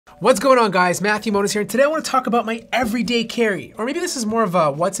What's going on, guys? Moniz here, and today I want to talk about my everyday carry. Or maybe this is more of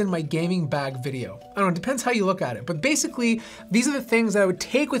a what's in my gaming bag video. I don't know, it depends how you look at it. But basically, these are the things that I would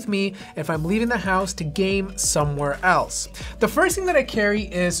take with me if I'm leaving the house to game somewhere else. The first thing that I carry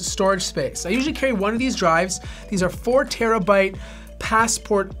is storage space. I usually carry one of these drives. These are 4 terabyte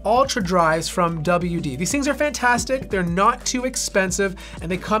Passport Ultra drives from WD. These things are fantastic, they're not too expensive,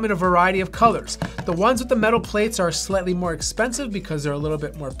 and they come in a variety of colors. The ones with the metal plates are slightly more expensive because they're a little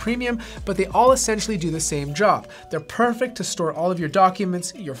bit more premium, but they all essentially do the same job. They're perfect to store all of your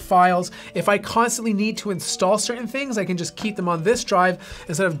documents, your files. If I constantly need to install certain things, I can just keep them on this drive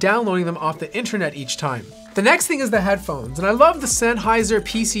instead of downloading them off the internet each time. The next thing is the headphones, and I love the Sennheiser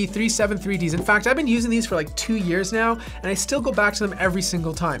PC373Ds. In fact, I've been using these for like 2 years now, and I still go back to them every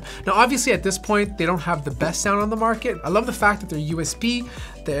single time. Now, obviously at this point, they don't have the best sound on the market. I love the fact that they're USB,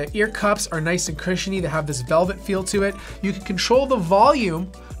 the ear cups are nice and cushiony, they have this velvet feel to it. You can control the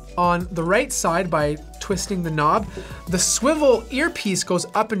volume on the right side by twisting the knob. The swivel earpiece goes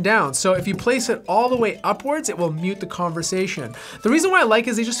up and down, so if you place it all the way upwards, it will mute the conversation. The reason why I like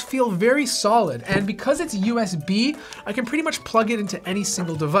is they just feel very solid, and because it's USB, I can pretty much plug it into any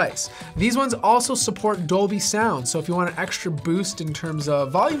single device. These ones also support Dolby sound, so if you want an extra boost in terms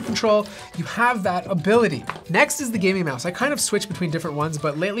of volume control, you have that ability. Next is the gaming mouse. I kind of switch between different ones,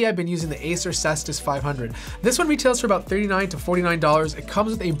 but lately I've been using the Acer Cestus 500. This one retails for about $39 to $49. It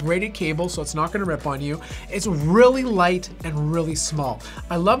comes with a braided cable, so it's not gonna rip on you. It's really light and really small.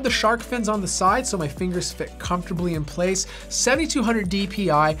 I love the shark fins on the side, so my fingers fit comfortably in place. 7200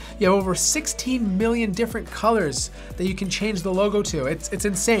 DPI, you have over 16 million different colors that you can change the logo to. It's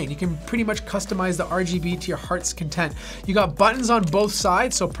insane. You can pretty much customize the RGB to your heart's content. You got buttons on both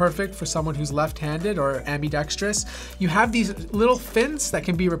sides, so perfect for someone who's left-handed or ambidextrous. You have these little fins that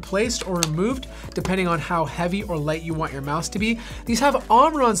can be replaced or removed depending on how heavy or light you want your mouse to be. These have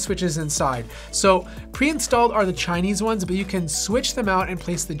Omron switches inside, so pre-installed are the Chinese ones, but you can switch them out and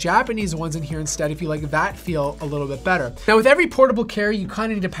place the Japanese ones in here instead if you like that feel a little bit better. Now, with every portable carry, you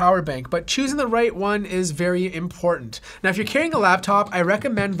kind of need a power bank, but choosing the right one is very important. Now, if you're carrying a laptop, I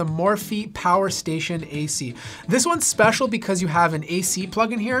recommend the Morphe Power Station AC. This one's special because you have an AC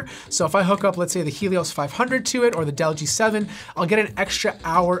plug in here, so if I hook up, let's say, the Helios 500 to it or the Dell G7, I'll get an extra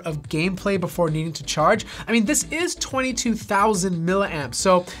hour of gameplay before needing to charge. I mean, this is 22,000 milliamps,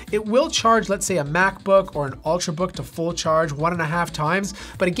 so it will charge, let's say, a MacBook or an Ultrabook to full charge 1.5 times,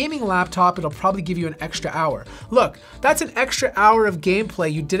 but a gaming laptop, it'll probably give you an extra hour. Look, that's an extra hour of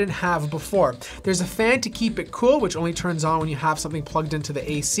gameplay you didn't have before. There's a fan to keep it cool, which only turns on when you have something plugged into the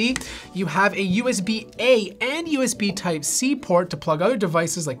AC. You have a USB-A and USB Type-C port to plug other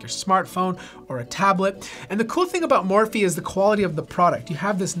devices like your smartphone or a tablet. And the cool thing about Morphe is the quality of the product. You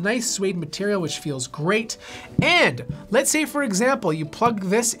have this nice suede material, which feels great. And let's say, for example, you plug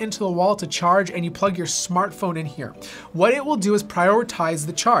this into the wall to charge and you plug your smartphone in here. What it will do is prioritize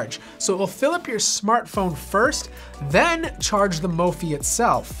the charge. So it will fill up your smartphone first, then charge the Morphe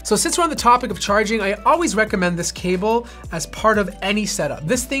itself. So since we're on the topic of charging, I always recommend this cable as part of any setup.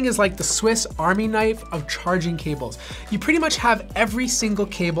 This thing is like the Swiss Army knife of charging cables. You pretty much have every single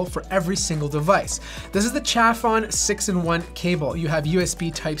cable for every single device. This is the Chaffon 6-in-1 cable. You have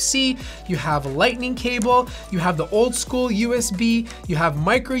USB Type-C, you have Lightning cable, you have the old school USB, you have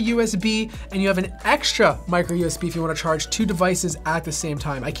micro USB, and you have an extra micro USB if you want to charge 2 devices at the same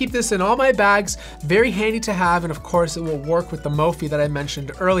time. I keep this in all my bags, very handy to have, and of course it will work with the Morphe that I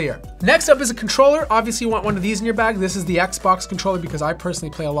mentioned earlier. Next up is a controller. Obviously you want one of these in your bag. This is the Xbox controller because I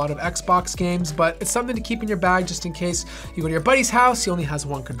personally play a lot of Xbox games, but it's something to keep in your bag just in case you go to your buddy's house, he only has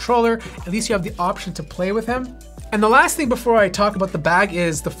one controller. At least you have the option to play with him. And the last thing before I talk about the bag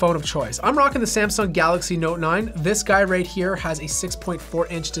is the phone of choice. I'm rocking the Samsung Galaxy Note 9. This guy right here has a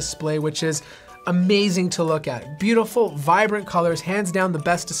 6.4-inch display, which is amazing to look at. Beautiful, vibrant colors, hands down the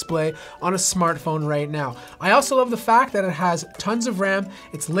best display on a smartphone right now. I also love the fact that it has tons of RAM,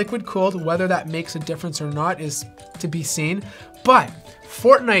 it's liquid cooled. Whether that makes a difference or not is to be seen, but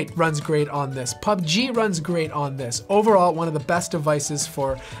Fortnite runs great on this. PUBG runs great on this. Overall, one of the best devices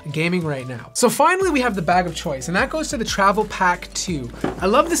for gaming right now. So finally, we have the bag of choice, and that goes to the Travel Pack 2. I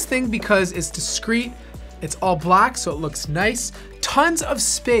love this thing because it's discreet, it's all black, so it looks nice. Tons of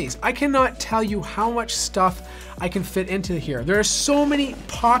space. I cannot tell you how much stuff I can fit into here. There are so many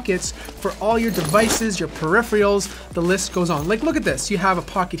pockets for all your devices, your peripherals, the list goes on. Like, look at this. You have a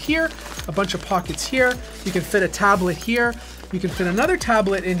pocket here, a bunch of pockets here. You can fit a tablet here. You can fit another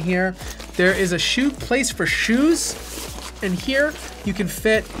tablet in here. There is a shoe place for shoes. And here you can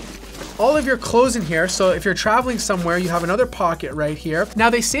fit all of your clothes in here. So if you're traveling somewhere, you have another pocket right here. Now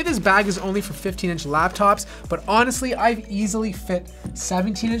they say this bag is only for 15-inch laptops, but honestly, I've easily fit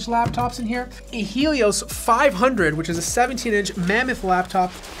 17-inch laptops in here. A Helios 500, which is a 17-inch mammoth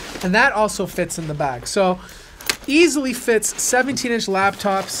laptop, and that also fits in the bag. So easily fits 17-inch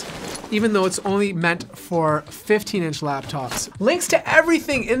laptops, even though it's only meant for 15-inch laptops. Links to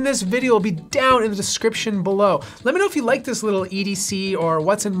everything in this video will be down in the description below. Let me know if you like this little EDC or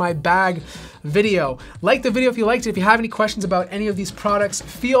what's in my bag video. Like the video if you liked it. If you have any questions about any of these products,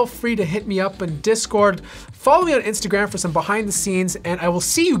 feel free to hit me up in Discord. Follow me on Instagram for some behind the scenes, and I will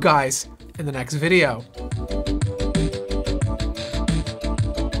see you guys in the next video.